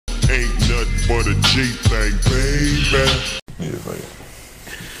ain't nothing but a G thing, baby. Yeah, like.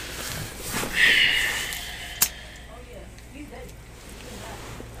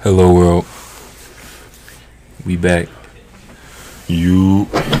 Hello world. We back.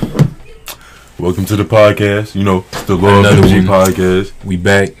 Welcome to the podcast. You know, it's the Law of Energy podcast. We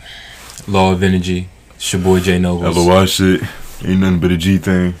back. Law of Energy. It's your boy J Nobles. LOI shit. Ain't nothing but a G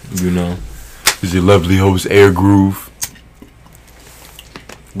thing. You know. It's your lovely host, Air Groove.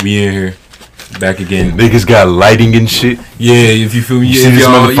 We in here. Back again. Niggas got lighting and shit. Yeah, if you feel me. You see this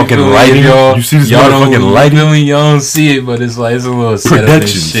motherfucking lighting? You see this motherfucking lighting? Y'all don't see it, but it's like, it's a little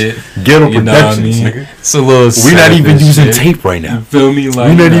productions. Shit. Ghetto productions, nigga. It's a little we not even using shit. tape right now. You feel me? Like,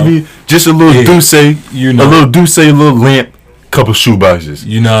 we not even, just a little Douce, a little lamp, couple shoeboxes.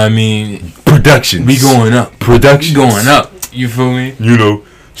 You know what I mean? Productions. We going up. Productions. We going up. You feel me? You know,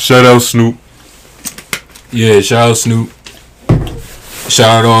 shout out Snoop. Yeah, shout out Snoop.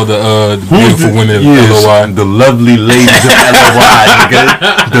 Shout out all the beautiful women of LOI. The lovely ladies of LOI,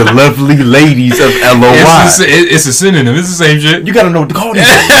 nigga. The lovely ladies of LOI. It's a synonym. It's the same shit. You gotta know what to call these.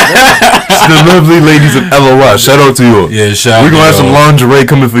 It's the lovely ladies of LOI. Shout out to y'all. Yeah, shout out. We're gonna have some lingerie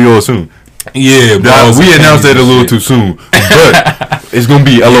coming for y'all soon. Yeah, bro. We announced that a little too soon, but it's gonna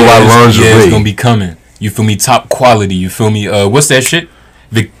be LOI lingerie. Yeah, it's gonna be coming. You feel me? Top quality. You feel me? What's that shit?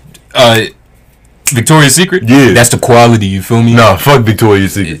 Victoria's Secret? Yeah. That's the quality, you feel me? Nah, fuck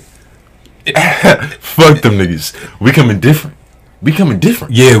Victoria's Secret. Fuck them niggas. We coming different.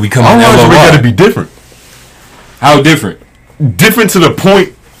 Yeah, we coming LOI. We gotta be different. How different? Different to the point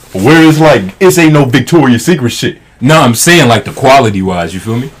where it's like, it's ain't no Victoria's Secret shit. No, I'm saying like the quality wise, you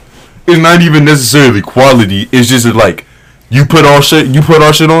feel me? It's not even necessarily quality. It's just like, you put our shit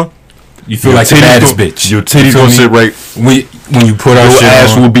on. You feel like the baddest bitch. Your titties gonna sit right. When you put our shit on. Your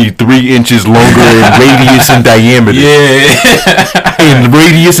ass will be 3 inches longer in radius and diameter. Yeah. In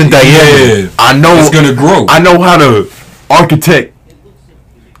radius and diameter. Yeah. I know. It's gonna grow. I know how to architect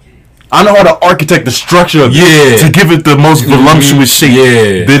the structure of it to give it the most voluptuous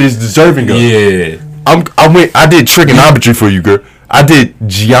shape that is deserving of. Yeah. I did trigonometry for you, girl. I did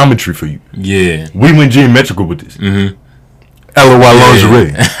geometry for you. Yeah. We went geometrical with this. Mm-hmm. LOI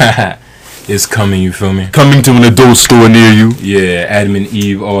lingerie. It's coming, you feel me? Coming to an adult store near you. Yeah, Adam and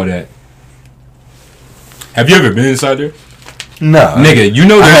Eve, all that. Have you ever been inside there? Nah. Nigga, you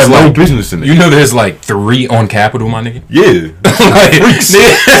know there's I have like no business in it. You know there's like 3 on Capitol, my nigga? Yeah. Like,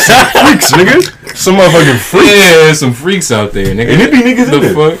 freaks, nigga. Some motherfucking freaks. Yeah, some freaks out there, nigga. And it be niggas in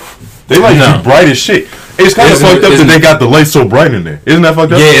there. Fuck? They like be bright as shit. It's kind of fucked up that they got the lights so bright in there. Isn't that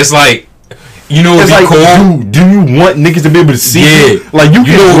fucked up? Yeah, it's like, you know, it's like, cool. Do you want niggas to be able to see? Yeah. Like, you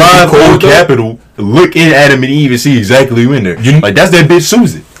can drive on Capitol, look in Adam and Eve and see exactly who in there. Like, that's that bitch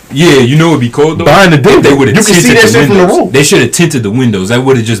Susan. Yeah, you know it'd be cold though. Behind the door, they would have tinted see that shit from the road. They should have tinted the windows. That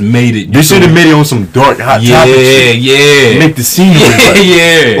would have just made it. They should have made it on some dark, hot topic shit. Yeah. Make the scene.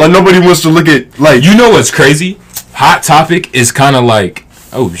 Yeah. Like, nobody wants to look at, like. You know what's crazy? Hot Topic is kind of like,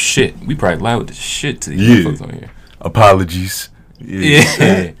 oh shit, we probably loud as shit to these motherfuckers on here. Apologies.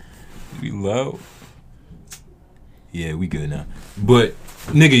 Yeah. We loud. Yeah, we good now. But,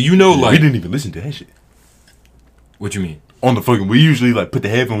 nigga, you know, like. We didn't even listen to that shit. What you mean? On the fucking. We usually, like, put the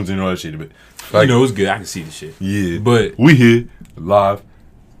headphones in and all that shit. But, like, you know, it's good. I can see the shit. Yeah. But. We here. Live.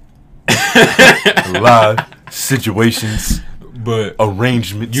 Live. Situations. But.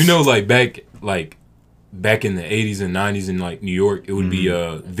 Arrangements. You know, like, back in the 80s and 90s in, like, New York, it would be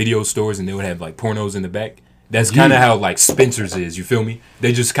video stores and they would have, like, pornos in the back. That's kind of how like Spencer's is, you feel me?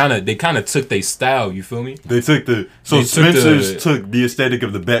 They just kind of took their style, you feel me? They took Spencer's took the aesthetic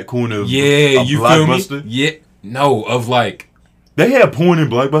of the back corner of you Blockbuster. Feel me? Yeah, no, of like they had porn in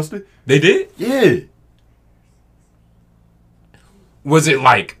Blockbuster. They did? Yeah. Was it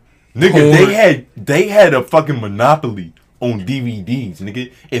like nigga? Porn? They had a fucking monopoly on DVDs,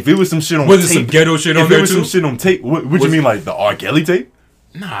 nigga. If it was some shit on was tape, it some ghetto shit on there too? If it was some shit on tape, what you mean like the R. Kelly tape?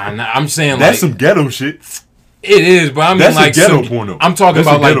 Nah, I'm saying that's some ghetto shit. It is, but I mean that's like ghetto porno. I'm talking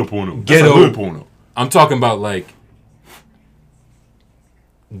about like porno. Ghetto hood porno. I'm talking about like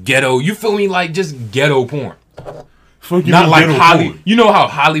ghetto. You feel me? Like just ghetto porn. Fuck you, not like Hollywood. You know how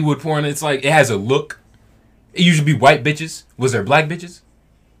Hollywood porn? It's like it has a look. It usually be white bitches. Was there black bitches?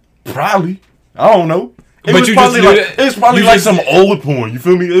 Probably. I don't know. It but was you probably just like it's probably like some old porn. You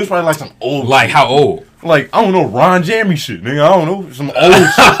feel me? It was probably like some old. Like shit. How old? Like I don't know, Ron Jeremy shit, nigga. I don't know, some old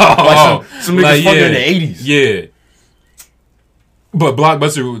shit. Like some niggas like, fucking in the 80s. Yeah. But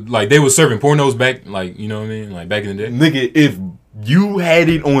Blockbuster, like they were serving pornos back, like you know what I mean, like back in the day. Nigga, if you had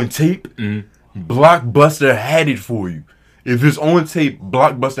it on tape, Blockbuster had it for you. If it's on tape,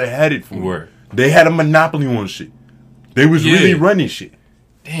 Blockbuster had it for you. They had a monopoly on shit. They was really running shit.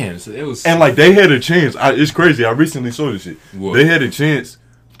 Damn, so it was. And like they had a chance. It's crazy. I recently saw this shit. What? They had a chance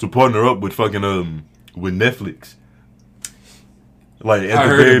to partner up with fucking with Netflix. Like at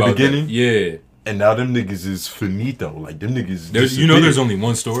the very beginning. That. Yeah. And now them niggas is finito. Like them niggas. There's only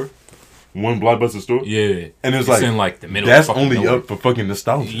one store. One Blockbuster store. Yeah. And it's like in like the middle. That's of only nowhere. up for fucking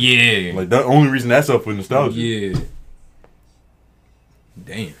nostalgia. Yeah. Like the only reason that's up for nostalgia. Yeah.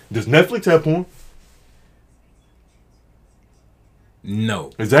 Damn. Does Netflix have porn?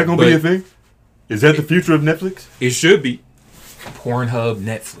 No. Is that gonna be a thing? Is that the future of Netflix? It should be. Pornhub,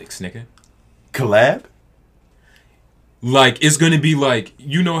 Netflix, nigga. Collab? Like it's gonna be like,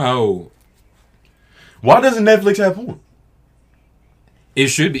 you know how. Why doesn't Netflix have porn? It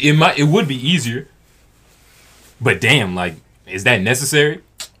should be. It would be easier. But damn, like, is that necessary?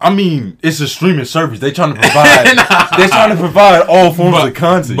 I mean, it's a streaming service. They trying to provide. They're trying to provide all forms of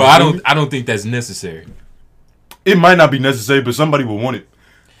content. But I don't think that's necessary. It might not be necessary, but somebody will want it.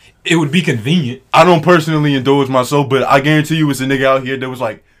 It would be convenient. I don't personally indulge myself, but I guarantee you, it's a nigga out here that was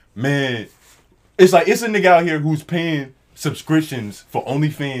like, man, it's a nigga out here who's paying subscriptions for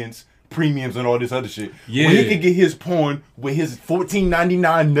OnlyFans, premiums, and all this other shit. Yeah, when he could get his porn with his $14.99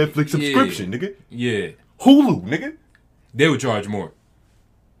 Netflix subscription, nigga. Yeah, Hulu, nigga. They would charge more.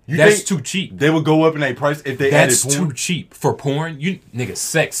 You That's too cheap. They would go up in their price if they That's added porn. too cheap for porn. You nigga,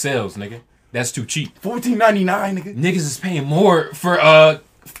 sex sells, nigga. That's too cheap. $14.99, nigga. Niggas is paying more for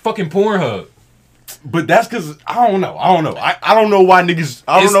fucking Pornhub. But that's because I don't know. I don't know why niggas.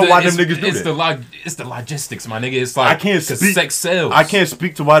 I don't know why them niggas do that. It's the logistics, my nigga. It's like I can't speak. Sex sells. I can't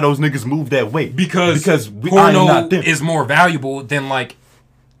speak to why those niggas move that way because porno is more valuable than like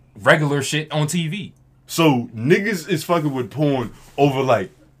regular shit on TV. So niggas is fucking with porn over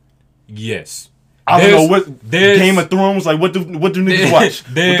like. Yes. I don't know what Game of Thrones. Like what do niggas watch?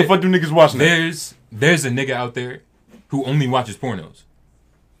 What the fuck do niggas watch now? There's a nigga out there who only watches pornos.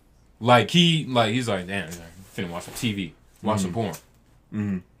 Like he's like, damn, finna watch some TV, watch some porn.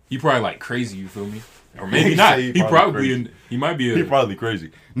 Mm-hmm. He probably like crazy, you feel me? Or maybe not. He might be. He probably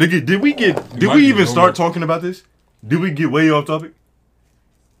crazy. Nigga, did we even start talking about this? Did we get way off topic?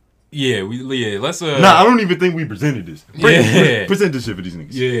 Yeah, let's Nah, I don't even think we presented this. Present this shit for these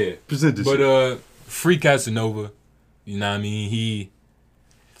niggas. Yeah. Present this shit. But Free Casanova, you know what I mean?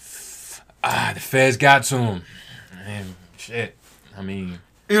 The feds got to him. Man, shit. I mean,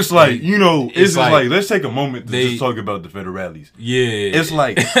 it's like, it's like let's take a moment to just talk about the federales. Yeah. It's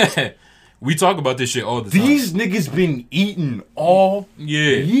like we talk about this shit all the time. These niggas been eating all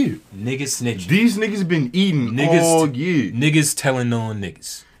year. Niggas snitching. These niggas been eating all year. Niggas telling on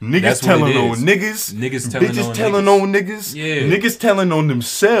niggas. Niggas telling on niggas. Bitches telling on niggas. Yeah. Niggas telling on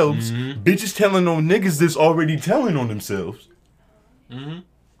themselves. Mm-hmm. Bitches telling on niggas that's already telling on themselves. Mm-hmm.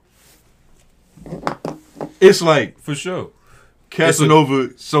 It's like, for sure.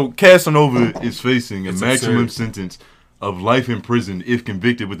 Casanova is facing a maximum sentence of life in prison if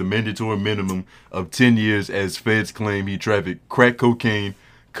convicted with a mandatory minimum of 10 years as feds claim he trafficked crack cocaine,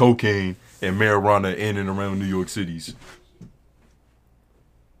 and marijuana in and around New York cities.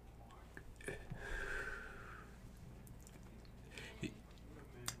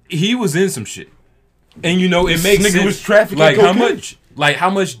 He was in some shit. And it makes sense. Nigga was trafficking cocaine. How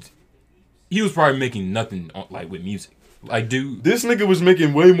much he was probably making nothing with music. Like, dude, this nigga was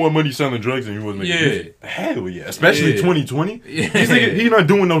making way more money selling drugs than he was making music. Hell yeah. Especially 2020. Yeah. He not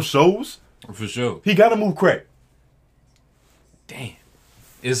doing no shows. For sure. He gotta move crack. Damn.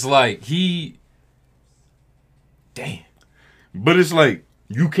 It's like damn. But it's like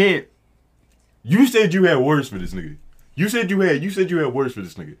you can't. You said you had words for this nigga. You said you had words for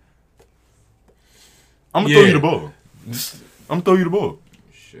this nigga. I'm gonna throw you the ball. I'm gonna throw you the ball.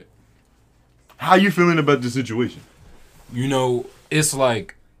 Shit. How you feeling about the situation? It's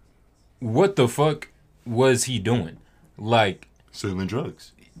like, what the fuck was he doing? Like, selling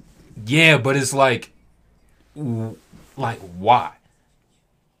drugs. Yeah, but it's like why?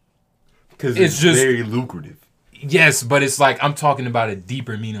 Because it's just very lucrative. Yes, but it's like I'm talking about a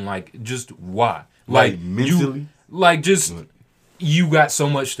deeper meaning. Like, just why? Like mentally. You got so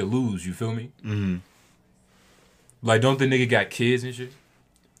much to lose. You feel me? Mm-hmm. Like, don't the nigga got kids and shit?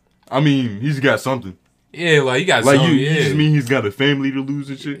 I mean, he's got something. Yeah, like he got something. You just mean he's got a family to lose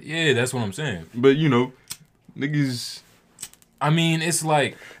and shit? Yeah, that's what I'm saying. But niggas. I mean, it's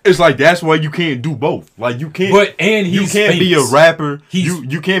like that's why you can't do both. Like you can't. But you can't be a rapper.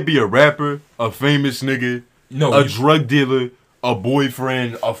 You can't be a rapper, a famous nigga, a drug dealer, a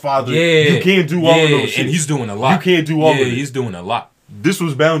boyfriend, a father. Yeah, you can't do all of those shit. And he's doing a lot. You can't do all of it. He's doing a lot. This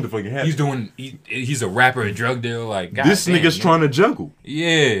was bound to fucking happen. He's a rapper, a drug dealer. Like, God this nigga's trying to juggle.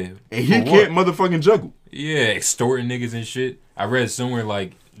 Yeah, and he can't motherfucking juggle. Yeah, extorting niggas and shit. I read somewhere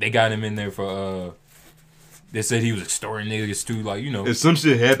like they got him in there for they said he was extorting niggas too, like, you know. And some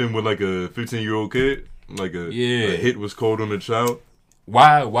shit happened with like a 15-year-old kid, like a hit was called on the child.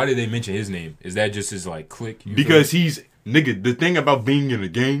 Why did they mention his name? Is that just his like clique? Because he's nigga. The thing about being in a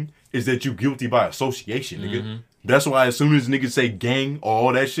gang is that you guilty by association, nigga. Mm-hmm. That's why as soon as niggas say gang or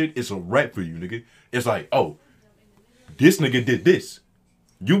all that shit, it's a rap for you, nigga. It's like, oh, this nigga did this.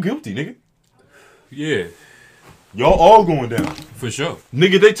 You guilty, nigga. Yeah. Y'all all going down. For sure.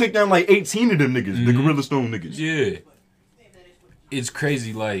 Nigga, they took down like 18 of them niggas, the Gorilla Stone niggas. Yeah. It's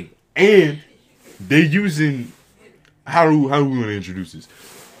crazy, like. And they using, how do we want to introduce this?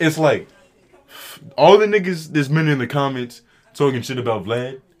 It's like, all the niggas that's been in the comments talking shit about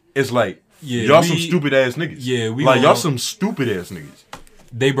Vlad, it's like, y'all some stupid ass niggas. Yeah, y'all some stupid ass niggas.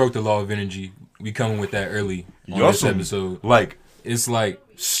 They broke the law of energy. We coming with that early on y'all this episode. Like, it's like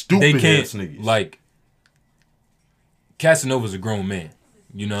stupid they can't, ass niggas. Like, Casanova's a grown man.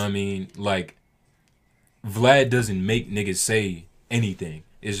 You know what I mean? Like, Vlad doesn't make niggas say anything.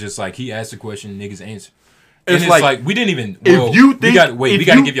 It's just like he asks a question, niggas answer. And it's like we didn't even. Well, if you think, we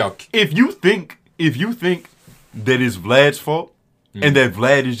gotta give y'all. If you think that it's Vlad's fault. And that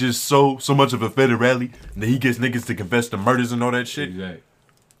Vlad is just so much of a federale that he gets niggas to confess to murders and all that shit. Exactly.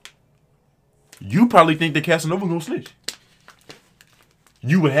 You probably think that Casanova gonna snitch.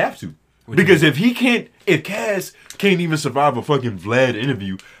 You would have to. Because if Cass can't even survive a fucking Vlad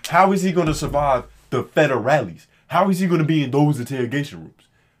interview, how is he gonna survive the federales? How is he gonna be in those interrogation rooms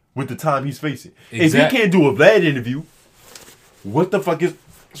with the time he's facing? If he can't do a Vlad interview, what the fuck is...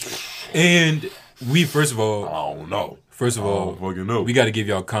 And we, first of all... I don't know. First of all, we got to give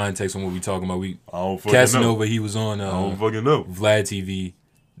y'all context on what we talking about. Casanova, he was on I don't fucking know. Vlad TV.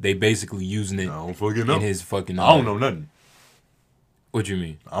 They basically using it I don't fucking know. in his fucking... I don't know nothing. What you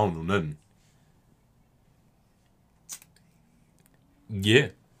mean? I don't know nothing. Yeah.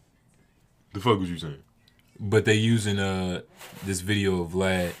 The fuck was you saying? But they using this video of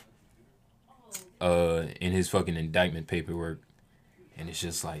Vlad in his fucking indictment paperwork. And it's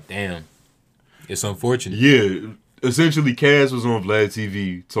just like, damn. It's unfortunate. Yeah. Essentially, Cass was on Vlad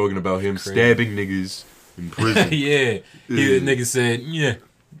TV talking about him stabbing niggas in prison. Yeah. Nigga said, yeah.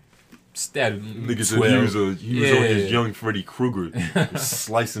 Stabbed nigga said he was on his young Freddy Krueger,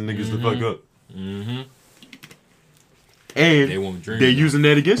 slicing niggas the fuck up. Mm-hmm. And they're using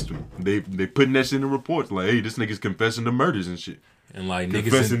that against him. They putting that shit in the reports. Like, hey, this nigga's confessing to murders and shit. And like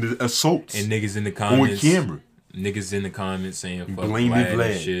confessing to assaults. And niggas in the comments. On camera. Niggas in the comments saying fuck blaming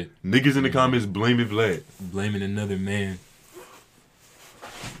Vlad. And shit. Niggas in the comments blaming Vlad. Blaming another man.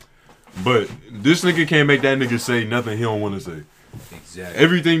 But this nigga can't make that nigga say nothing he don't want to say. Exactly.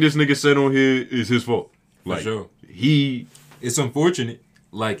 Everything this nigga said on here is his fault. Like, for sure. It's unfortunate.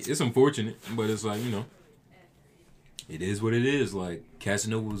 Like, it's unfortunate, but it's like, you know, it is what it is. Like,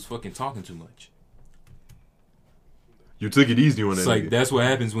 Casanova was fucking talking too much. You took it easy on that nigga. It's like, that's what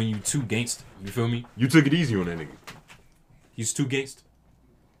happens when you too gangster. You feel me? You took it easy on that nigga. He's too gangster.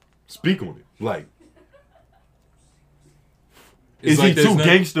 Speak on it. Like, is he too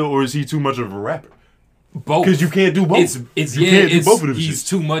gangster or is he too much of a rapper? Both. Because you can't do both. You can't do both of them. He's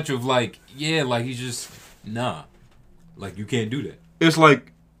too much of like, like he's just, nah. Like, you can't do that. It's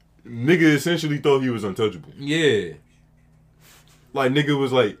like, nigga essentially thought he was untouchable. Yeah. Like, nigga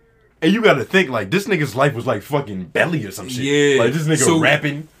was like, and you gotta think, like, this nigga's life was like fucking Belly or some shit. Yeah. Like, this nigga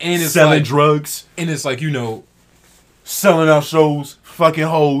rapping, and selling like, drugs. And it's like, you know, selling out shows, fucking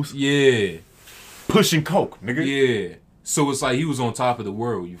hoes. Yeah. Pushing coke, nigga. Yeah. So it's like he was on top of the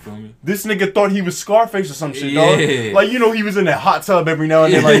world, you feel me? This nigga thought he was Scarface or some shit, dog. Like, you know, he was in that hot tub every now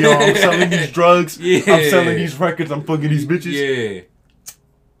and then, like, yo, I'm selling these drugs, I'm selling these records, I'm fucking these bitches. Yeah.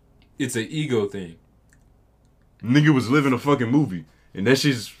 It's an ego thing. Nigga was living a fucking movie, and that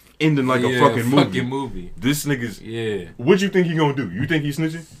shit's ending like a fucking movie. This nigga's... Yeah. What you think he gonna do? You think he's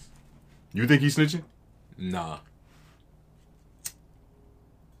snitching? You think he's snitching? Nah.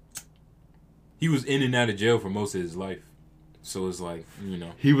 He was in and out of jail for most of his life. So it's like, you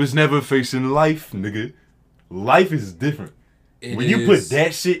know. He was never facing life, nigga. Life is different. When you put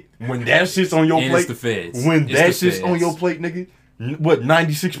that shit, when that shit's on your plate, it's the feds. When that shit's on your plate, nigga, what,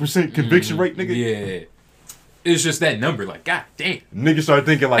 96% conviction rate, nigga? Yeah. It's just that number, like, god damn. Niggas start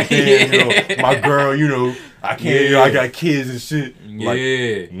thinking like, damn, you know, my girl, you know, I can't, you know, I got kids and shit.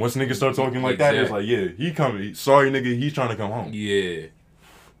 Like, once niggas start talking like that, it's like, yeah, he coming. Sorry, nigga, he's trying to come home. Yeah.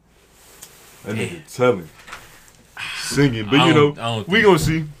 That nigga telling. Singing. But, you know, we gonna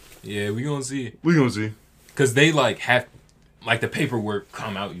see. Yeah, we gonna see. We gonna see. Because they, like, have, like, the paperwork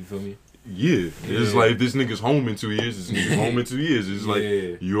come out, you feel me? Yeah. It's like, if this nigga's home in 2 years, this nigga's home in 2 years. It's like,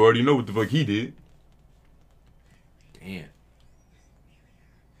 you already know what the fuck he did. Damn.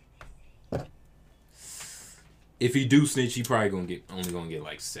 If he do snitch, he probably only gonna get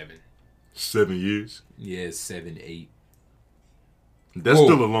like 7. 7 years. Yeah, 7, 8. That's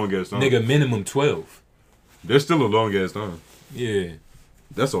still a long ass time. Nigga, minimum 12. That's still a long ass time. Yeah.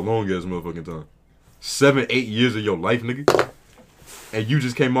 That's a long ass motherfucking time. 7, 8 years of your life, nigga. And you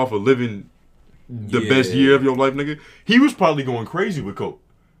just came off of living the best year of your life, nigga. He was probably going crazy with coke.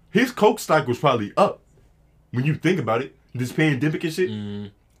 His coke stock was probably up. When you think about it, this pandemic and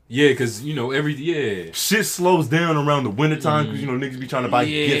shit. Yeah, because, shit slows down around the wintertime because, niggas be trying to buy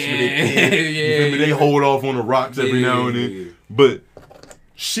gifts for their kids. You feel me? They hold off on the rocks every now and then. But,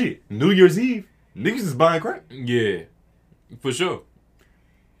 shit, New Year's Eve, niggas is buying crack. Yeah, for sure.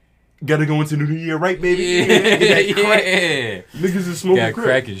 Gotta go into the new year, right, baby? Yeah. Crack. Niggas is smoking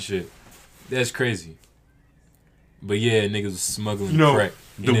crack and shit. That's crazy. But yeah, niggas was smuggling crack.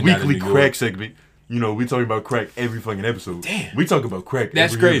 The weekly crack segment. We talking about crack every fucking episode. Damn. We talk about crack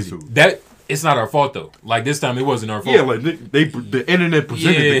That's every crazy. episode. It's not our fault though. Like this time it wasn't our fault. Yeah, like the internet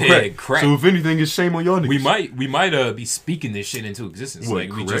presented the crack. So if anything, it's shame on y'all niggas. We might be speaking this shit into existence. What,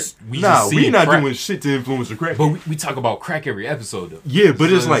 like we not doing shit to influence the crack. But we talk about crack every episode though. Yeah, but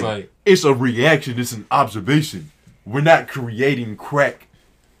so it's like it's a reaction, it's an observation. We're not creating crack.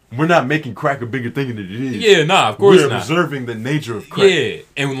 We're not making crack a bigger thing than it is. Yeah, nah, of course not. We're observing the nature of crack. Yeah,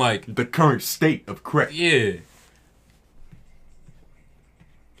 and like the current state of crack. Yeah.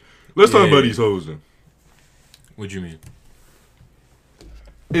 Let's talk about these hoes then. What you mean?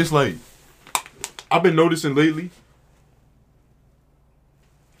 It's like I've been noticing lately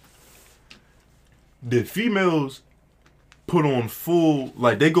that females put on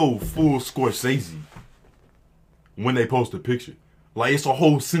they go full Scorsese when they post a picture. Like it's a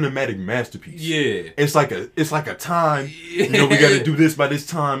whole cinematic masterpiece. Yeah. It's like a time. We gotta do this by this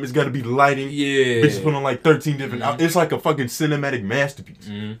time. It's gotta be lighting. Yeah. Bitches put on like 13 different It's like a fucking cinematic masterpiece.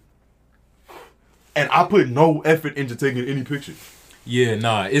 And I put no effort into taking any picture. Yeah,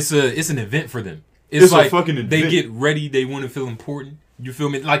 nah. It's an event for them. It's like a fucking event. They get ready, they want to feel important. You feel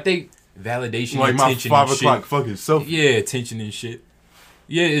me? Like they validation, like my attention 5 and o'clock shit. fucking selfie. Yeah, attention and shit.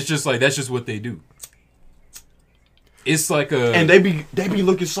 Yeah, it's just like that's just what they do. It's like and they be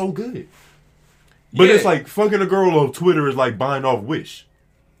looking so good. But it's like fucking a girl on Twitter is like buying off Wish.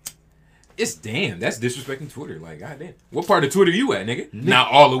 It's that's disrespecting Twitter. Like, goddamn. What part of Twitter you at, nigga? Not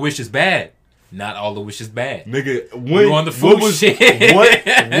all the Wish is bad. Not all the Wish is bad. Nigga, you on the food shit.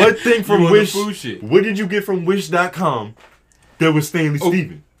 What thing from Wish? Shit. What did you get from Wish.com that was Stanley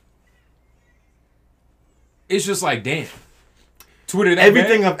Steven? It's just like, damn. Twitter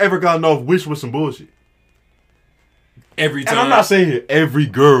Everything bad? I've ever gotten off Wish was some bullshit. Every time. And I'm not saying every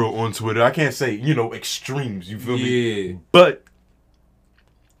girl on Twitter. I can't say, extremes. You feel me? But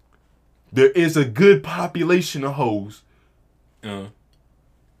there is a good population of hoes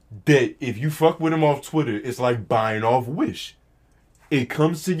that if you fuck with them off Twitter, it's like buying off Wish. It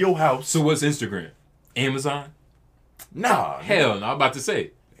comes to your house. So what's Instagram? Amazon? Nah. Hell no, I'm about to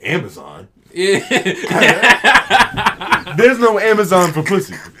say. Amazon? Yeah. There's no Amazon for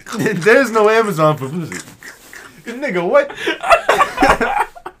pussy. There's no Amazon for pussy. Nigga, what?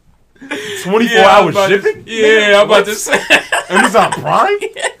 24-hour shipping? Yeah, I'm about to say. Amazon Prime?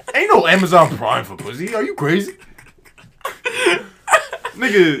 Ain't no Amazon Prime for pussy. Are you crazy?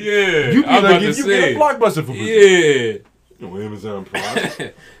 Nigga, you be like if you get a Blockbuster for pussy. Yeah. No Amazon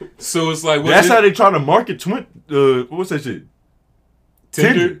Prime. So it's like... That's how they try to market what's that shit?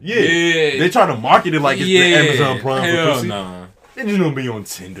 Tinder? Yeah. They try to market it like it's the Amazon Prime for pussy. Nah. They just don't be on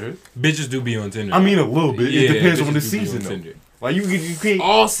Tinder. Bitches do be on Tinder. I mean, a little bit. It depends on the season, though. Like, you can't...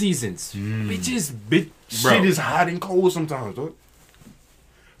 All seasons. Bitches. Shit is hot and cold sometimes, though.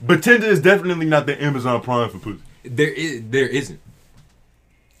 But Tinder is definitely not the Amazon Prime for pussy. There isn't.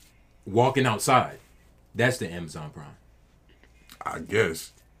 Walking outside. That's the Amazon Prime. I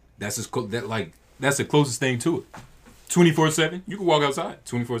guess. That's that's the closest thing to it. 24/7. You can walk outside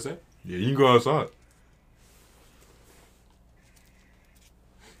 24/7. Yeah, you can go outside.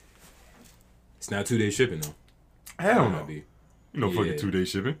 It's not 2-day shipping though. Hell no. Fucking 2-day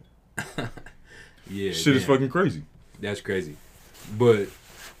shipping. Yeah. Shit is fucking crazy. That's crazy. But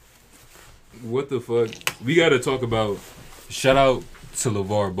what the fuck? We gotta talk about. Shout out to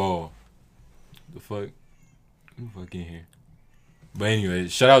LeVar Ball. The fuck? Who the fuck in here? But anyway,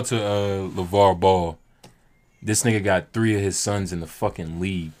 shout out to LeVar Ball. This nigga got 3 of his sons in the fucking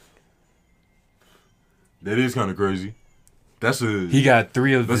league. That is kind of crazy. He got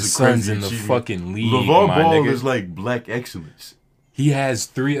 3 of his sons in the fucking league. LeVar Ball is like black excellence. He has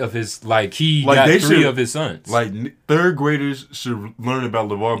 3 of his he Like, got they 3 should- of his sons. Like, third graders should learn about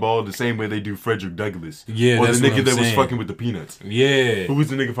LeVar Ball the same way they do Frederick Douglass. Yeah, or that's the what nigga I'm that was saying. fucking with the Peanuts. Yeah. Who was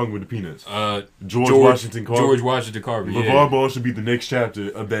the nigga fucking with the Peanuts? George Washington Carver. George Washington Carver. LeVar Yeah. Ball should be the next chapter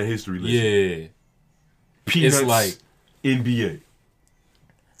of that history lesson. Yeah. Peanuts, It's like, NBA.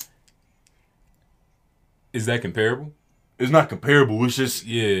 is that comparable? It's not comparable. It's just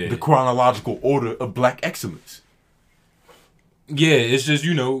Yeah. the chronological order of black excellence. Yeah, it's just,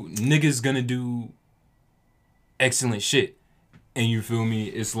 niggas gonna do excellent shit. And you feel me?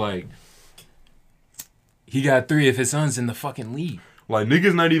 It's like, he got 3 of his sons in the fucking league. Like,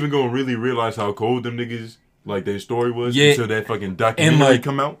 niggas not even gonna really realize how cold them niggas, like, their story was Yeah. until that fucking documentary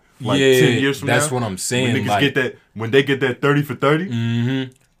come out. Like, 10 years from now. that's what I'm saying. When niggas when they get that 30 for 30,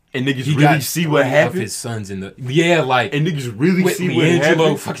 and niggas He really got see what 3 of happened, his sons in the and and niggas really see Whitney what Angelo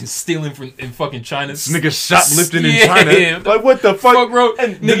happened. fucking stealing in fucking China. This nigga shoplifting in Yeah. China. Like, what the fuck? bro?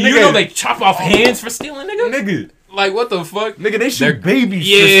 And the Nigga, you nigga- know they chop off hands for stealing, nigga? Nigga, Like, what the fuck? nigga, they shoot They're- babies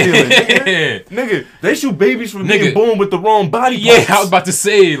Yeah. for stealing. Nigga. Nigga, they shoot babies from being Nigga. born with the wrong body Yeah, parts. I was about to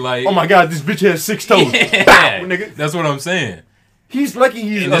say, like... Oh my god, this bitch has 6 toes. Yeah. Bow, nigga. That's what I'm saying. He's lucky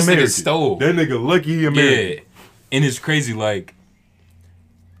he's And this nigga American. stole. That nigga lucky he American. Yeah. And it's crazy, like...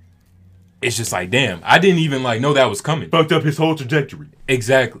 It's just like, damn, I didn't even, know that was coming. Fucked up his whole trajectory.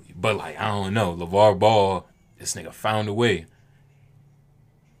 Exactly. But, I don't know. LeVar Ball, this nigga found a way.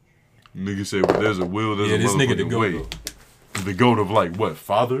 Nigga said, well, there's a will, there's Yeah, a this nigga the motherfucking goat, way. though. The goat of, like, what,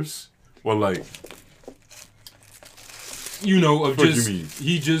 fathers? Or, like... Of What you just... mean?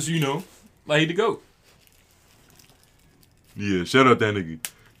 He just, he the GOAT. Yeah, shout out that nigga.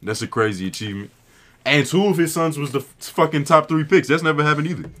 That's a crazy achievement. And 2 of his sons was the fucking top 3 picks. That's never happened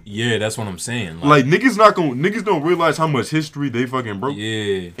either. Yeah, that's what I'm saying. Like, niggas don't realize how much history they fucking broke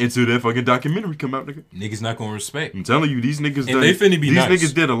Yeah. until that fucking documentary come out, nigga. Niggas not gonna respect. I'm telling you, these niggas And they finna be these nice.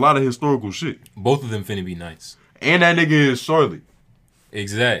 niggas did a lot of historical shit. Both of them finna be nice. And that nigga is Charlotte.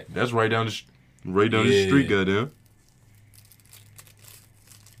 Exact. That's right down the street, goddamn.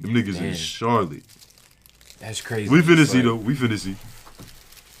 Them niggas Damn. in Charlotte. That's crazy. We finna It's see like- though. We finna see.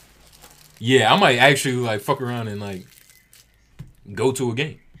 Yeah, I might actually fuck around and go to a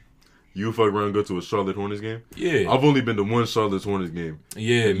game. You fuck around and go to a Charlotte Hornets game? Yeah. I've only been to one Charlotte Hornets game.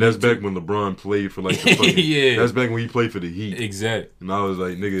 Yeah. And that's back when LeBron played for the fucking... Yeah. That's back when he played for the Heat. Exact. And I was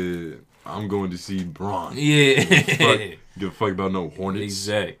like, nigga, I'm going to see Bron. Yeah. Give a fuck about no Hornets.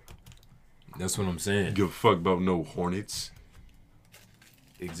 Exact. That's what I'm saying. Give a fuck about no Hornets.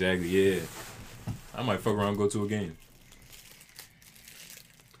 Exactly, yeah. I might fuck around and go to a game.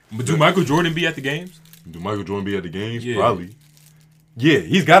 But do Michael Jordan be at the games? Do Michael Jordan be at the games? Yeah. Probably. Yeah,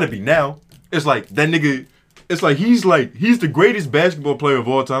 he's got to be now. It's like that nigga. It's like he's the greatest basketball player of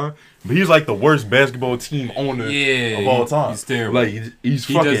all time, but he's like the worst basketball team owner of all time. He's terrible. Like he's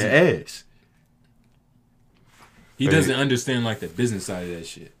He fucking doesn't- ass. He Hey. doesn't understand the business side of that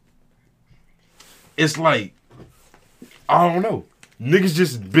shit. It's like I don't know. Niggas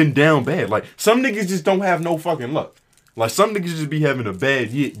just been down bad. Like some niggas just don't have no fucking luck. Like some niggas just be having a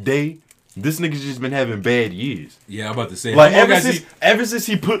bad day. This nigga's just been having bad years. Yeah, I'm about to say. Like how ever since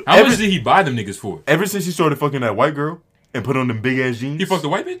he much did he buy them niggas for? ever since he started fucking that white girl and put on them big ass jeans. He fucked the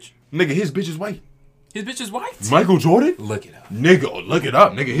white bitch? Nigga, his bitch is white. His bitch is white? Michael Jordan? Look it up. Nigga, look it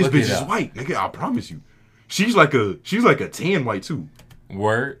up, nigga. His Look bitch it is up. white, nigga. I promise you. She's like a tan white too.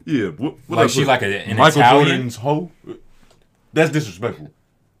 Word? Yeah. What Like I she put? like an Michael Italian? Jordan's hoe? That's disrespectful.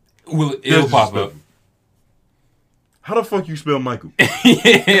 Well, it'll That's pop up. disrespectful. How the fuck you spell Michael?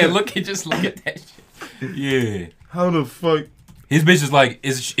 Yeah, just look at that shit. Yeah. How the fuck? His bitch is like,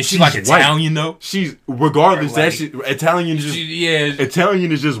 is she She's like white. Italian though? She's regardless. Like- That shit. Italian is just Yeah.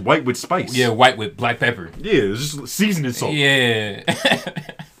 Italian is just white with spice. Yeah, white with black pepper. Yeah, it's just seasoning salt. Yeah.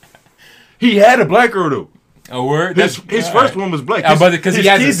 He had a black girl though. A word? His That's- first one was black. Because he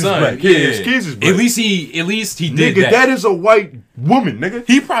has a kids is son. black. Yeah, his kids is black. At least he did Nigga, that. that is a white woman, nigga.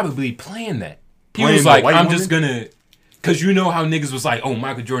 He probably planned that. He Playing was the like, white I'm woman? just gonna, cause you know how niggas was like, oh,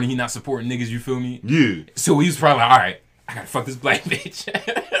 Michael Jordan, he not supporting niggas. You feel me? Yeah. So he was probably like, all right, I gotta fuck this black bitch.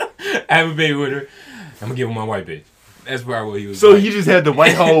 I have a baby with her. I'm gonna give him my white bitch. That's probably what he was. So like. he just had the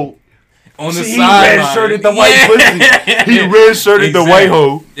white hole. on the See, he side. red-shirted the white pussy. He red-shirted the white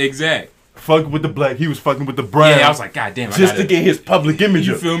hole. Exact. Fuck with the black. He was fucking with the brown. Yeah, I was like, God damn. just to get his public image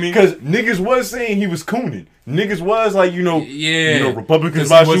You up. feel me? Because niggas was saying he was cooning. Niggas was like, Yeah. Republicans 'Cause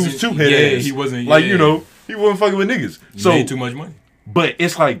buy he shoes wasn't- too, head yeah, ass. he wasn't- Like, yeah. he wasn't fucking with niggas. He So, made too much money. but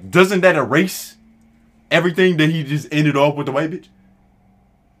it's like, doesn't that erase everything that he just ended off with the white bitch?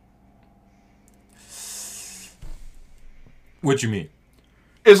 What you mean?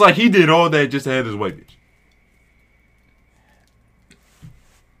 It's like he did all that just to have his white bitch.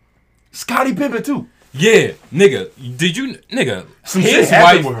 Scottie Pippen too. Yeah, nigga. Did you, nigga? Some his shit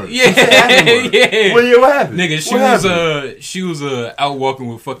happened wife, with her. yeah, Some shit happened with her. yeah. Well, yeah, what happened? Nigga, she was out walking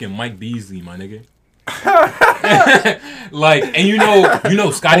with fucking Mike Beasley, my nigga. Like, and you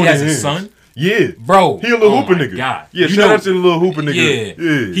know, Scotty has a son. Yeah, Bro, he a little hooper nigga. God. Yeah, shout out to the little hooper nigga.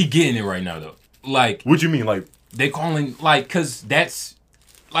 Yeah, he getting it right now though. Like, what you mean, like they calling like, cause that's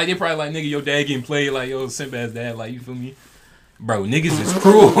like they probably like, nigga, your dad getting played, like, yo, simp ass dad, like, you feel me? Bro, niggas is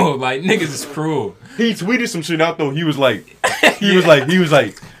cruel. Like, niggas is cruel. He tweeted some shit out though. He was like,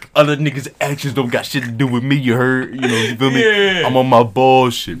 other niggas' actions don't got shit to do with me. You heard? You know, you feel me? Yeah. I'm on my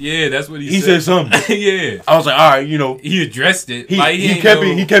bullshit. Yeah, that's what He said something. Yeah, I was like, all right, you know. he addressed it. He Like,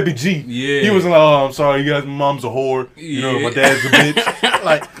 kept it G. Yeah. He wasn't like, oh, I'm sorry, you guys, my mom's a whore. You know, Yeah. my dad's a bitch.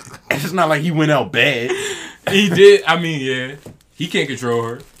 Like, it's not like he went out bad. He did. I mean, yeah, he can't control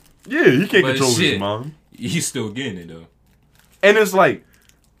her. Yeah, he can't But control shit, his mom. He's still getting it though. And it's like,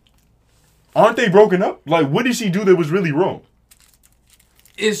 aren't they broken up? Like, what did she do that was really wrong?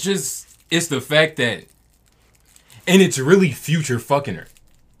 It's the fact that, and it's really Future fucking her.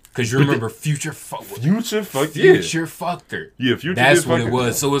 Cause you remember Future fucked her. Future fucked her. Yeah, Future. That's did what fuck it her.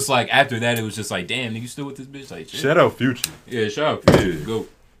 was. So it's like after that, it was just like, damn, nigga, you still with this bitch? Like, shit. Shout out Future. Yeah, shout out Future. Yeah. Go.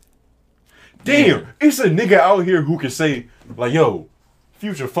 Damn, it's a nigga out here who can say, like, yo,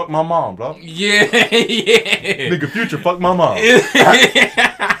 Future fuck my mom, bro. Yeah, yeah. Nigga, Future fuck my mom.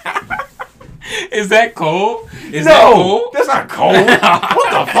 Is that cold? Is No, that cold? that's not cold.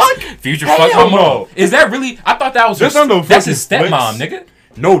 What the fuck? Future Hell fuck my mom. no. Is that really? I thought that was That's not no that's his fucking stepmom, flex. nigga.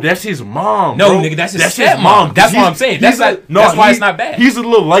 No, that's his mom. No, bro. nigga, that's his stepmom. That's what I'm saying. That's why it's not bad. He's a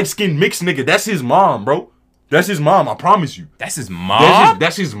little light skinned mixed nigga. That's his mom, bro. That's his mom. I promise you. That's his mom.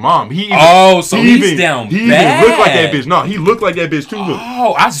 That's his mom. He even, he's down He bad. even looked like that bitch. No, he looked like that bitch too. Look.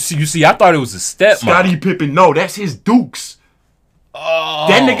 Oh, I see. You see, I thought it was a stepmom. Scottie Pippen. No, that's his Dukes. Oh,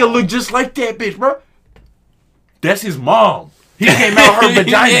 That nigga look just like that bitch, bro. That's his mom. He came out her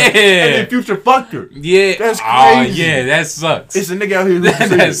vagina Yeah. and then Future fucked her. Yeah, That's Oh, crazy. yeah, that sucks. It's a nigga out here who can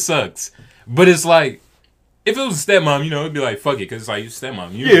say that it. sucks. But it's like, if it was a stepmom, you know, it'd be like, fuck it, because it's like, you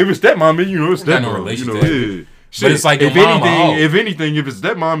stepmom. You Yeah, if it's stepmom, you know, it's Got no stepmom. relation You know, to that yeah. Shit, But it's like if your mama, anything, if it's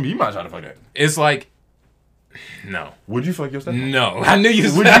stepmom, he might try to fuck that. It's like, no. Would you fuck your stepmom? No. I knew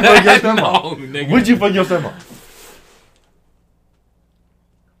you Would you fuck your stepmom? No, nigga. Would you fuck your stepmom?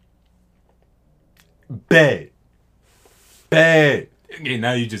 Bad. Okay,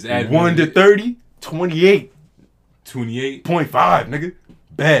 now you just add 1 to 30, 28.5, 28. nigga.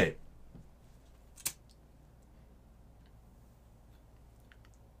 Bad.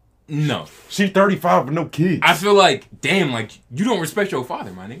 No. She 35 with no kids. I feel like, damn, like, you don't respect your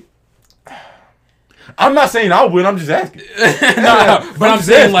father, my nigga. I'm not saying I would. I'm just asking. No, but I'm just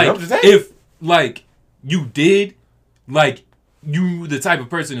saying, asking, like, I'm just asking. if, like, you did, like, you the type of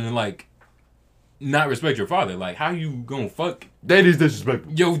person to, like, not respect your father, like, how you gonna fuck That is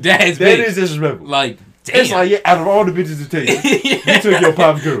disrespectful. your dad's That bitch? is disrespectful. Like, damn. It's like, yeah, out of all the bitches to take, you took your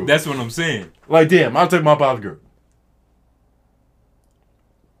pop's girl. That's what I'm saying. Like, damn, I'll take my pop's girl.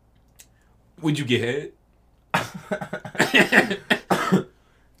 Would you get head?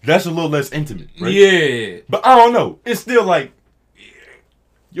 That's a little less intimate, right? Yeah. But I don't know. It's still like,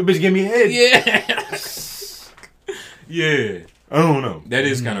 your bitch give me a head. Yeah. Yeah. I don't know. That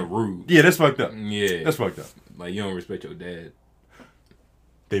is kind of rude. Yeah, that's fucked up. Yeah. That's fucked up. Like, you don't respect your dad.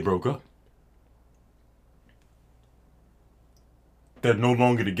 They broke up. They're no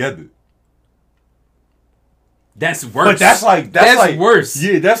longer together. That's worse. But that's like worse.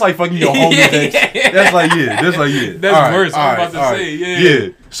 Yeah, that's like fucking your homie. That's like That's All right, worse. all I'm right, about to all say, right. yeah.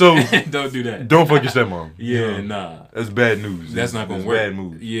 So Don't do that. don't fuck your stepmom. Yeah, You know, nah. That's bad news. That's not gonna That's work. Bad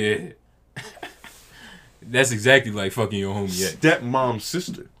news. Yeah. That's exactly like fucking your homie. Yeah. Stepmom's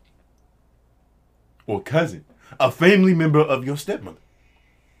sister or cousin, a family member of your stepmother.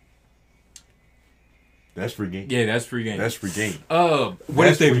 That's free game. Yeah, that's free game. That's free game. What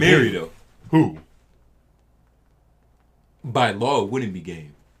That's if they free marry game. though? Who? By law, it wouldn't be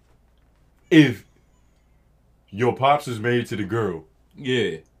game. If your pops is married to the girl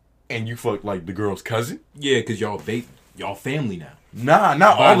Yeah. and you fuck like the girl's cousin? Yeah, because y'all family now. Nah,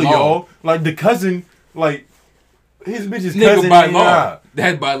 not By all of law. y'all. Like the cousin, like his bitch's Nigga, cousin. by ain't law. nah.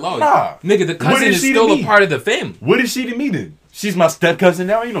 That's by law. Nah. Nigga, the What cousin is is she to still a me? part of the family. What is she to me then? She's my step cousin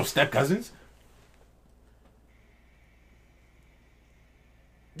now. Ain't no step cousins.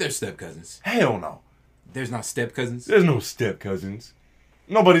 They're step cousins. Hell no. There's not step cousins. There's no step cousins.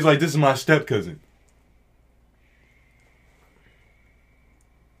 Nobody's like, this is my step cousin.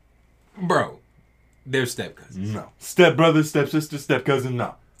 Bro, they're step cousins. No. Step brother, step sister, step cousin,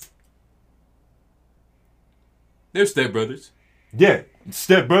 no. They're step brothers. Yeah.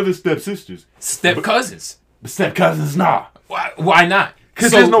 Step brothers, step sisters, Step cousins. step cousins. Nah, Why not?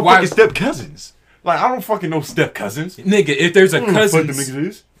 because there's no fucking step cousins. Like I don't fucking know step cousins. Nigga, if there's a I don't know what the fuck them cousins, niggas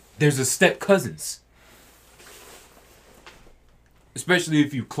is. there's a step cousins. Especially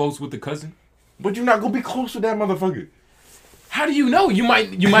if you close with the cousin. But you're not gonna be close with that motherfucker. How do you know? You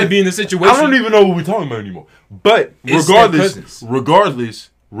might be in a situation. I don't even know what we're talking about anymore. But It's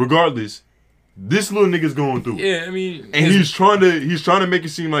regardless, this little nigga's going through. Yeah, I mean, And he's trying to make it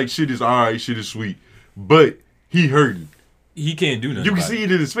seem like shit is alright, shit is sweet. But he hurting. he can't do nothing. You can about see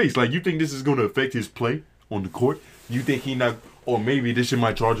it in his face. Like, you think this is gonna affect his play on the court? You think he not, or maybe this shit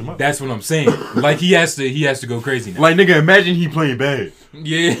might charge him up? That's what I'm saying. Like he has to go crazy now. Like, nigga, imagine he playing bad.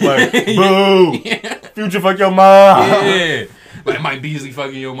 Yeah. Like, boo, Future fuck your mom. Yeah. Like Mike Beasley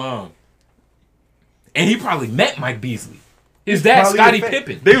fucking your mom. And he probably met Mike Beasley. His dad, Scottie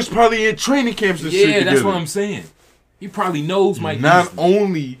Pippen. They was probably in training camps and shit Yeah, together. that's what I'm saying. He probably knows Mike Not Beasley.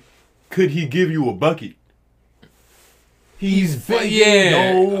 only could he give you a bucket, he's fucking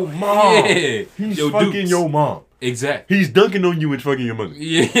yeah. your mom. Yeah. He's Yo, fucking Dukes. your mom. Exactly. He's dunking on you and fucking your mother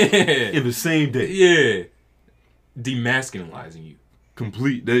Yeah. in the same day. Yeah. Demasculinizing you.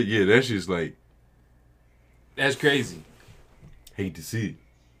 Complete. That's just like, That's crazy. hate to see it.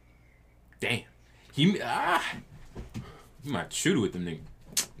 Damn. He might shoot it with them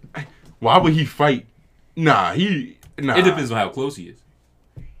niggas. Why would he fight? Nah. It depends on how close he is.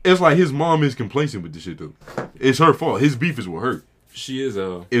 It's like his mom is complacent with this shit though. It's her fault. His beef is with her. She is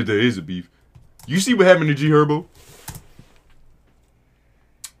If there is a beef. You see what happened to G Herbo?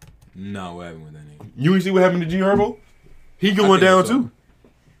 No, what happened with that nigga? You ain't see what happened to G Herbo? He going think I down saw too.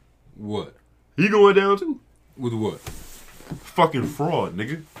 What? He going down too. With what? Fucking fraud,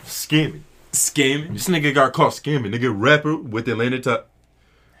 nigga. Scamming. Scamming? This nigga got caught scamming. Nigga, rapper with Atlanta ties.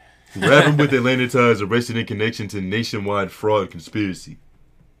 Rapper with Atlanta ties arrested in connection to nationwide fraud conspiracy.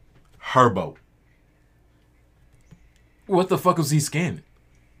 Herbo. What the fuck was he scamming?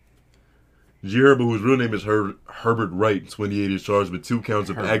 G Herbo, whose real name is Herbert Wright, 28, is charged with 2 counts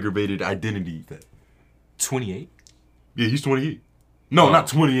of aggravated identity theft. 28? Yeah, he's 28. No, not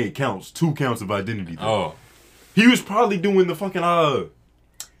 28 counts. 2 counts of identity theft. Oh. He was probably doing the fucking the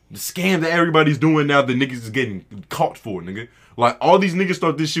scam that everybody's doing now that niggas is getting caught for, nigga. Like, all these niggas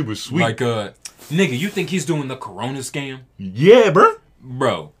thought this shit was sweet. Like, nigga, you think he's doing the Corona scam? Yeah, bro.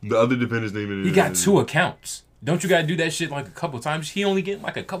 Bro. The other defendant's name is... He got 2 accounts. Don't you gotta do that shit like a couple times? He only getting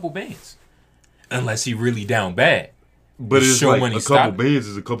like a couple bands. Unless he really down bad. But it's show like money a couple bands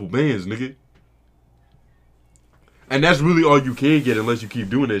is a couple bands, nigga. And that's really all you can get unless you keep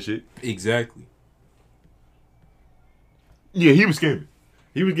doing that shit. Exactly. Yeah, he was scamming.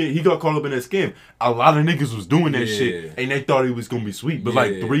 He got caught up in that scam. A lot of niggas was doing that shit, and they thought it was gonna be sweet. But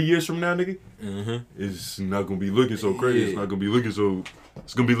like 3 years from now, nigga, it's not gonna be looking so crazy. Yeah. It's not gonna be looking so.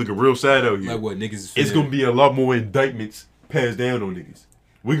 It's gonna be looking real sad out here. Like what niggas is It's gonna be a lot more indictments passed down on niggas.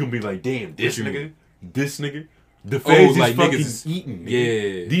 We're gonna be like, damn, this you nigga, this nigga, the feds like is fucking niggas is- eating. Nigga.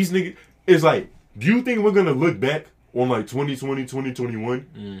 Yeah. These niggas. It's like, do you think we're gonna look back on like 2020,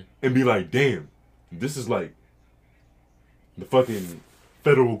 2021 and be like, damn, this is like the fucking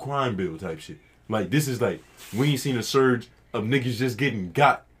federal crime bill type shit. Like, this is like, we ain't seen a surge of niggas just getting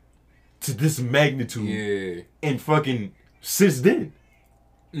got to this magnitude and fucking since then.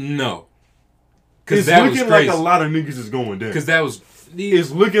 No. It's that was looking crazy. like a lot of niggas is going down. Because that was...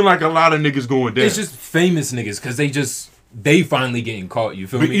 It's looking like a lot of niggas going down. It's just famous niggas because they finally getting caught, you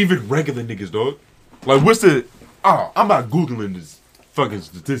feel but me? even regular niggas, dog. Like, what's the... Oh, I'm not Googling this fucking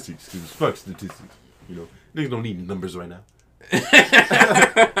statistics. Because fuck statistics. You know, niggas don't need numbers right now.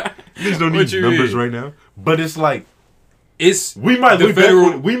 Niggas don't need numbers right now. But it's like... We might look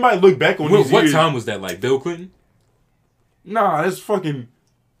back on these What years. time was that, like Bill Clinton? Nah, that's fucking...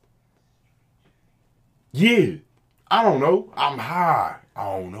 Yeah. I don't know. I'm high. I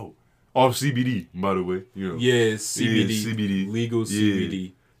don't know. Off CBD, by the way. You know. Yeah, CBD. Yeah, CBD. Legal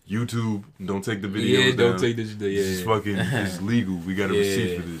CBD. YouTube, don't take the videos Yeah, don't down. take this. This is fucking, it's legal. We got a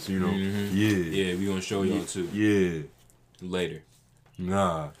receipt for this, you know. Yeah. Yeah, we gonna show y'all too. Yeah. Later.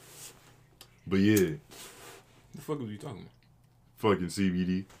 Nah. But yeah. The fuck was you talking about? Fucking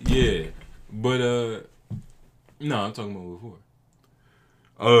CBD. Yeah. But no, I'm talking about before.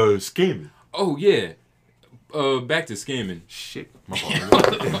 Scamming. Oh yeah. Back to scamming. Shit. My fault.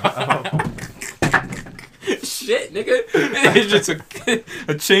 Shit, nigga. It's just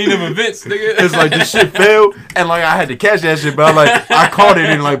a chain of events, nigga. It's like this shit failed, and like I had to catch that shit, but I caught it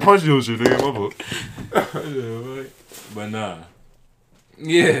and like punched your shit, nigga. My fault. But nah.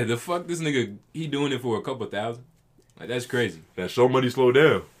 Yeah, the fuck this nigga, he doing it for a couple $1,000. Like, that's crazy. That show money slowed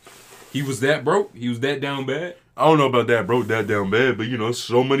down. He was that broke? He was that down bad? I don't know about that broke that down bad, but you know,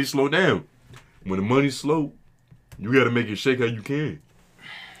 slow money slow down. When the money's slow, you gotta make it shake how you can.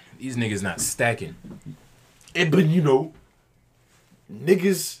 These niggas not stacking. But you know,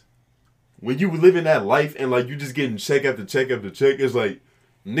 niggas, when you living that life and like you just getting check after check after check, it's like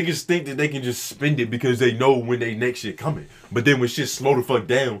niggas think that they can just spend it because they know when they next shit coming. But then when shit slow the fuck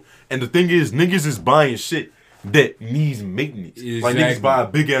down, and the thing is, niggas is buying shit that needs maintenance. Exactly. Like niggas buy a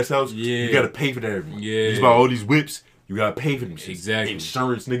big ass house, Yeah. you gotta pay for that every month. Yeah. Niggas buy all these whips, you gotta pay for them shit. Exactly.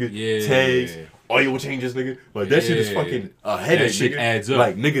 Insurance, nigga, Yeah. tags, oil changes, nigga. Like that shit is Yeah. fucking a headache, That shit nigga. adds up.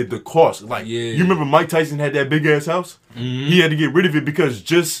 Like nigga, the cost. Like you remember Mike Tyson had that big ass house? Mm-hmm. He had to get rid of it because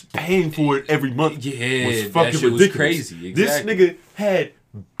just paying for it every month was that fucking shit was ridiculous. crazy. Exactly. This nigga had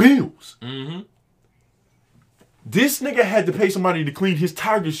bills. Mm-hmm. This nigga had to pay somebody to clean his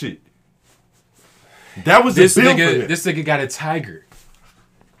tiger shit. That was This a bill for nigga, him. this nigga got a tiger.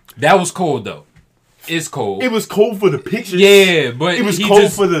 That was cold though. It's cold. It was cold for the pictures. Yeah, but it was he cold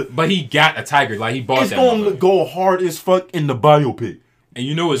just, for the. But he got a tiger. Like he bought It's that. gonna motherfucker. go hard as fuck in the biopic. And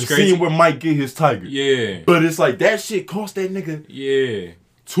you know what's crazy? Seeing where Mike get his tiger. Yeah. But it's like that shit cost that nigga Yeah.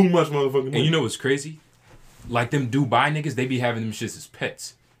 too much motherfucking money. And you know what's crazy? Like them Dubai niggas, they be having them shits as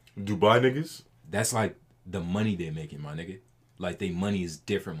pets. Dubai niggas? That's like the money they're making, my nigga. Like they money is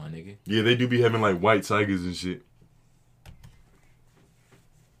different, my nigga. Yeah, they do be having like white tigers and shit.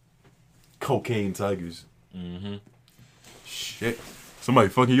 Cocaine tigers. Mm-hmm. Shit. Somebody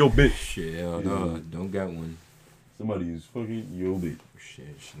fucking your bitch. Shit, hell no, don't got one. Somebody is fucking your bitch. Shit,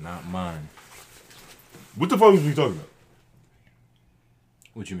 it's not mine. What the fuck was we talking about?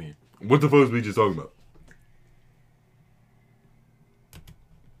 What you mean? What the fuck was we just talking about?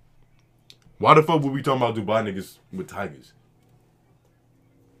 Why the fuck were we talking about Dubai niggas with tigers?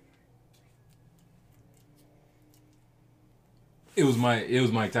 It was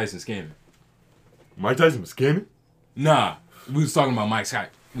Mike Tyson scamming. Mike Tyson was scamming? Nah, we was talking about Mike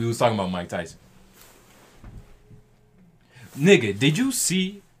Tyson. Nigga, did you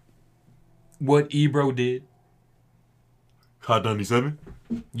see what Ebro did? Hot 97?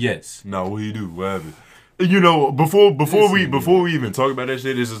 Yes. No, what he do? What happened? You know, before we even talk about that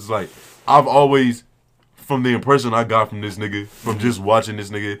shit, it's just like I've always, from the impression I got from this nigga, from just watching this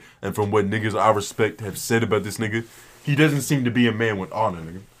nigga, and from what niggas I respect have said about this nigga, he doesn't seem to be a man with honor,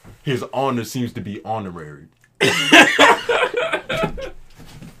 nigga. His honor seems to be honorary. Hey,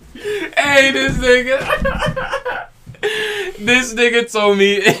 this nigga. This nigga told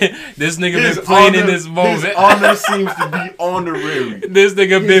me this nigga been playing in this moment. His honor seems to be honorary. This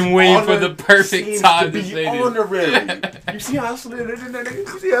nigga been waiting for honor the perfect seems time to to be say this. honorary. You see how I slid it in that nigga?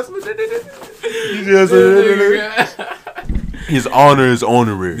 You see how I slid it in that? You see how I slid it in that? His honor is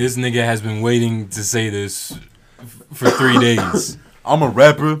honorary. This nigga has been waiting to say this for 3 days. I'm a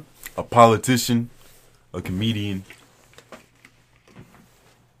rapper, a politician, a comedian.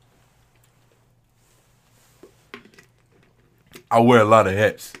 I wear a lot of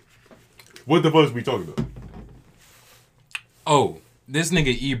hats. What the fuck is we talking about? Oh, this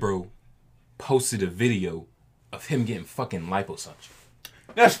nigga Ebro posted a video of him getting fucking liposuction.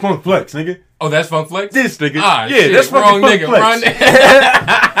 That's Funk Flex, nigga. Oh, that's Funk Flex? This nigga. Ah, yeah, shit, that's fucking wrong Funk nigga. Flex. Wrong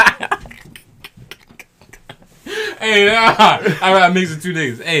nigga. Hey, I mixed the two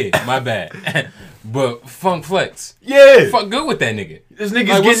niggas. Hey, my bad. But Funk Flex. Yeah. Fuck good with that nigga. This nigga's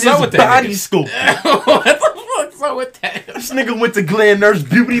Like, what's getting up his with that body nigga? sculpted. What the fuck's up with that? This nigga went to Glen Nurse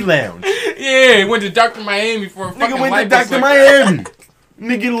Beauty Lounge. Yeah, he went to Dr. Miami for a fucking Nigga went to liposuction. Dr. Miami.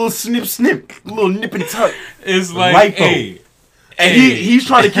 Nigga, a little snip, a little nip and tuck. It's like, Lipo. hey. And he's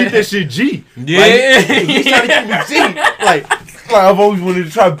trying to keep that shit G. Yeah. Like, he's trying to keep it G. Like I've always wanted to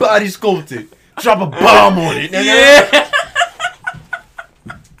try body sculpting. Drop a bomb on it. Nigga. Yeah.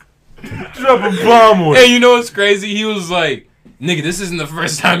 Drop a bomb on Hey, it. you know what's crazy? He was like, nigga, this isn't the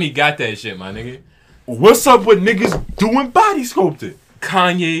first time he got that shit, my nigga. What's up with niggas doing body sculpting?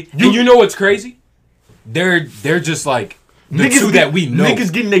 Kanye. And you know what's crazy? They're just like the Niggas two that we know.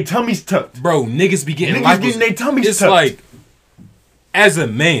 Niggas getting their tummies tucked. Bro, niggas be getting Niggas lipos. getting their tummies It's tucked. like, as a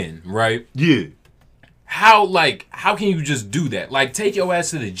man, right? Yeah. How can you just do that? Like, take your ass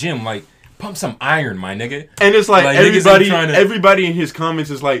to the gym, like, pump some iron, my nigga. And it's like, niggas ain't trying to- everybody in his comments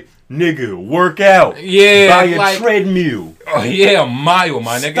is like, nigga, work out. Yeah, Buy a like- treadmill. Oh, yeah, a mile,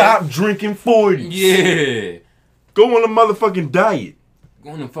 my nigga. Stop drinking 40s. Yeah. Go on a motherfucking diet. Go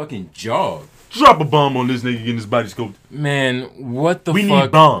on a fucking jog. Drop a bomb on this nigga getting his body sculpted. Man, what the We fuck?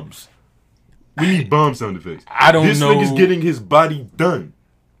 need bombs. We need bomb sound effects. I don't this know. This nigga's getting his body done.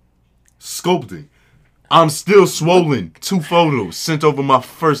 Sculpting. I'm still swollen. 2 photos sent over my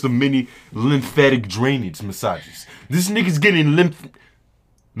first of many lymphatic drainage massages. This nigga's getting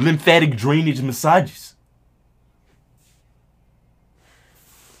lymphatic drainage massages.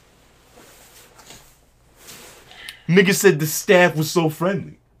 Nigga said the staff was so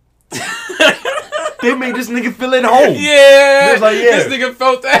friendly. They made this nigga feel at home. Yeah. Like, yeah. This nigga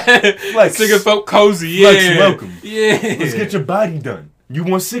felt that. Flex. This nigga felt cozy. Yeah. Flex, welcome. Yeah. Let's get your body done. You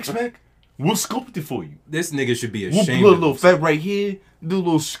want 6-pack? We'll sculpt it for you. This nigga should be We'll ashamed. put a little fat right here. Do a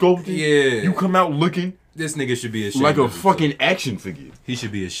little sculpting. Yeah. You come out looking This nigga should be ashamed like a of himself. fucking action figure. He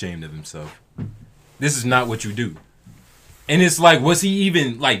should be ashamed of himself. This is not what you do. And it's like, was he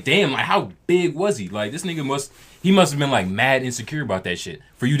even like, damn, like how big was he? Like this nigga must have been like mad insecure about that shit.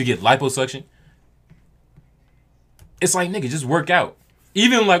 For you to get liposuction. It's like, nigga, just work out.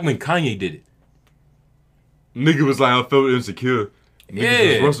 Even like when Kanye did it. Nigga was like, I felt insecure.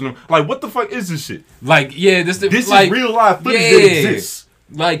 Niggas was rushing him. Like, what the fuck is this shit? Like, yeah, this like, is real life footage that exists.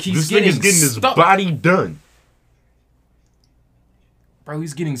 Like, he's this nigga's getting his body done. Bro,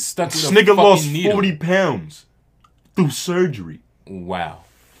 he's getting stuck with this a nigga fucking lost needle. 40 pounds through surgery. Wow.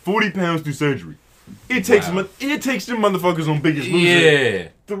 40 pounds through surgery. It takes them motherfuckers on Biggest Loser. Yeah.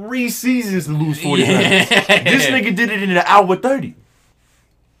 3 seasons to lose 40 pounds. This nigga did it in an hour 30.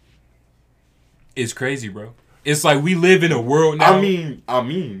 It's crazy, bro. It's like we live in a world now. I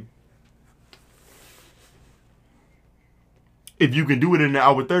mean, if you can do it in an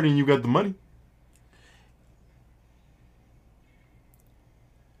hour 30 and you got the money.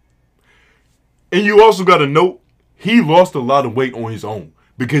 And you also got to note, he lost a lot of weight on his own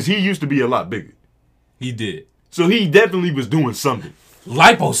because he used to be a lot bigger. He did. So he definitely was doing something.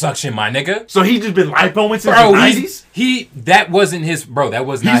 Liposuction, my nigga. So he just been lipoing since the 90s? That wasn't his, bro, that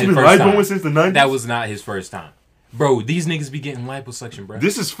was not his first time. He's been lipoing since the 90s? That was not his first time. Bro, these niggas be getting liposuction, bro.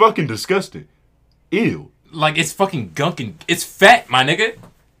 This is fucking disgusting. Ew. Like, it's fucking gunking. It's fat, my nigga.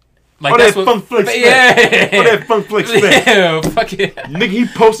 Like, that's that Funk Flex fat. Yeah. Oh, that Funk Flex fat. Yeah, fuck it. Nigga, he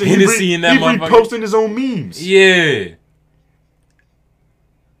posting, he reposting his own memes. Yeah.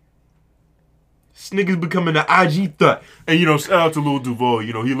 This nigga's becoming an IG thot. And, shout out to Lil Duval.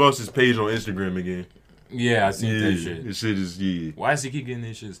 He lost his page on Instagram again. Yeah, I seen that shit. This shit is, Why does he keep getting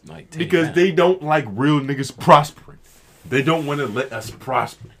this shit, like, because down? they don't like real niggas prospering. They don't want to let us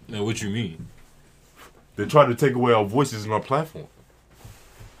prosper. No, what you mean? They're trying to take away our voices and our platform.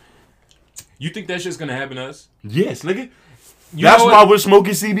 You think that shit's gonna happen to us? Yes, nigga. That's why we're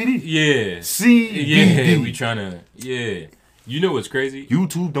smoking CBD. Yeah. CBD. Yeah, we trying to, yeah. You know what's crazy?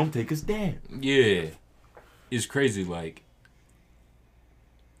 YouTube don't take us down. Yeah. It's crazy, like,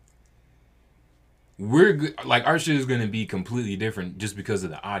 our shit is gonna be completely different just because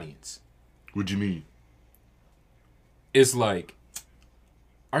of the audience. What do you mean? It's like,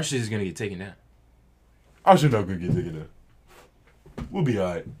 our shit is gonna get taken down. Our shit not gonna get taken down. We'll be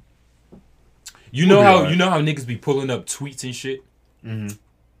alright. You know how niggas be pulling up tweets and shit? Mm-hmm.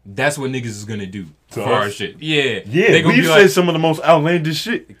 That's what niggas is gonna do for us? our shit. Yeah. Yeah, we've said some of the most outlandish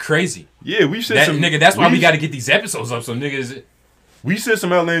shit. Crazy. Yeah, we've said some... Nigga, that's why we gotta get these episodes up so niggas... We said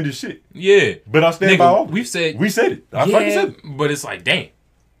some outlandish shit. Yeah. But I stand by all. We said it. I fucking said it. But it's like, damn.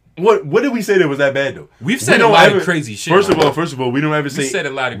 What did we say that was that bad though? We've said a lot of crazy shit. First of all, we don't ever say said a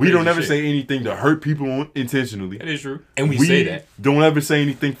lot of we crazy don't ever shit. say anything to hurt people intentionally. That is true. And we say that. Don't ever say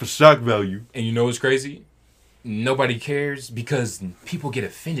anything for shock value. And you know what's crazy? Nobody cares because people get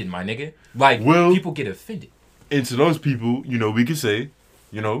offended, my nigga. Like, people get offended. And to those people, we can say,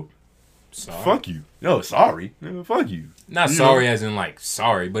 sorry. Fuck you. No, sorry. No, fuck you. Not sorry as in like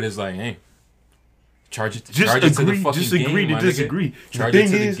sorry, but it's like, hey, charge it to the fucking just agree game, to disagree. Charge it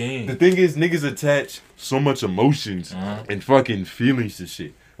to the game. The thing is, niggas attach so much emotions and fucking feelings to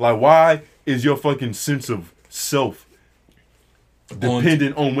shit. Like, why is your fucking sense of self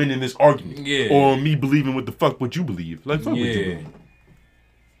dependent on winning this argument? Yeah. Or on me believing what you believe? Like, fuck what you believe.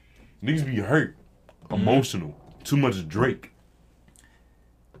 Niggas be hurt, emotional, too much Drake.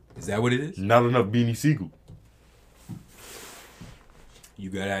 Is that what it is? Not enough Beanie Sigel. You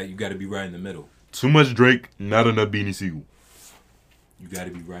gotta be right in the middle. Too much Drake, not enough Beanie Sigel. You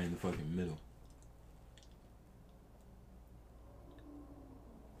gotta be right in the fucking middle.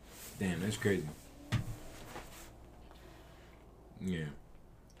 Damn, that's crazy. Yeah.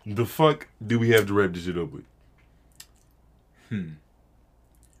 The fuck do we have to wrap this shit up with?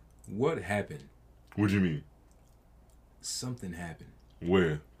 What happened? What do you mean? Something happened.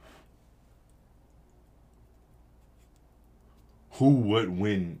 Where? Who, what,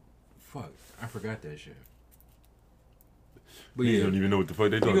 when? Fuck, I forgot that shit. But You don't even know what the fuck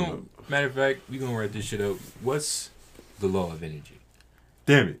they talking about. Matter of fact, we gonna wrap this shit up. What's the law of energy?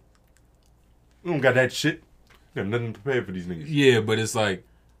 Damn it. We don't got that shit. We got nothing prepared for these niggas. Yeah, but it's like,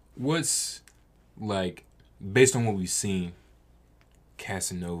 what's, like, based on what we've seen,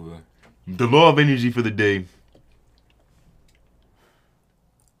 Casanova. The law of energy for the day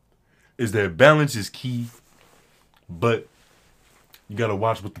is that balance is key, but you gotta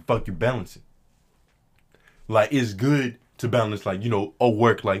watch what the fuck you're balancing. Like, it's good to balance, like, a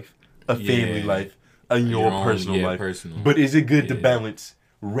work life, a family life, and your personal life. Personal. But is it good to balance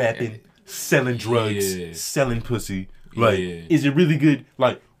rapping, selling drugs, selling pussy? Like, is it really good?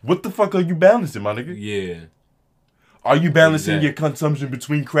 Like, what the fuck are you balancing, my nigga? Yeah. Are you balancing your consumption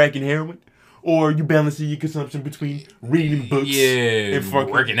between crack and heroin? Or are you balancing your consumption between reading books and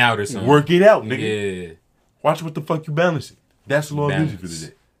fucking working out or something? Working out, nigga. Yeah. Watch what the fuck you balancing. That's the law of music for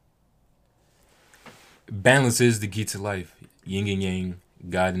today. Balance is the key to life. Yin and yang,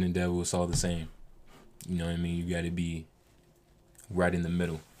 God and the devil, it's all the same. You know what I mean? You got to be right in the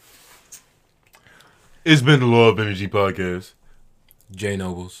middle. It's been the Law of Energy podcast. J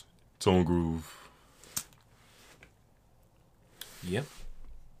Nobles. Tone Groove. Yep.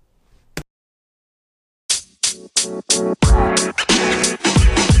 You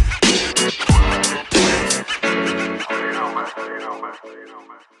know,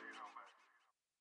 man.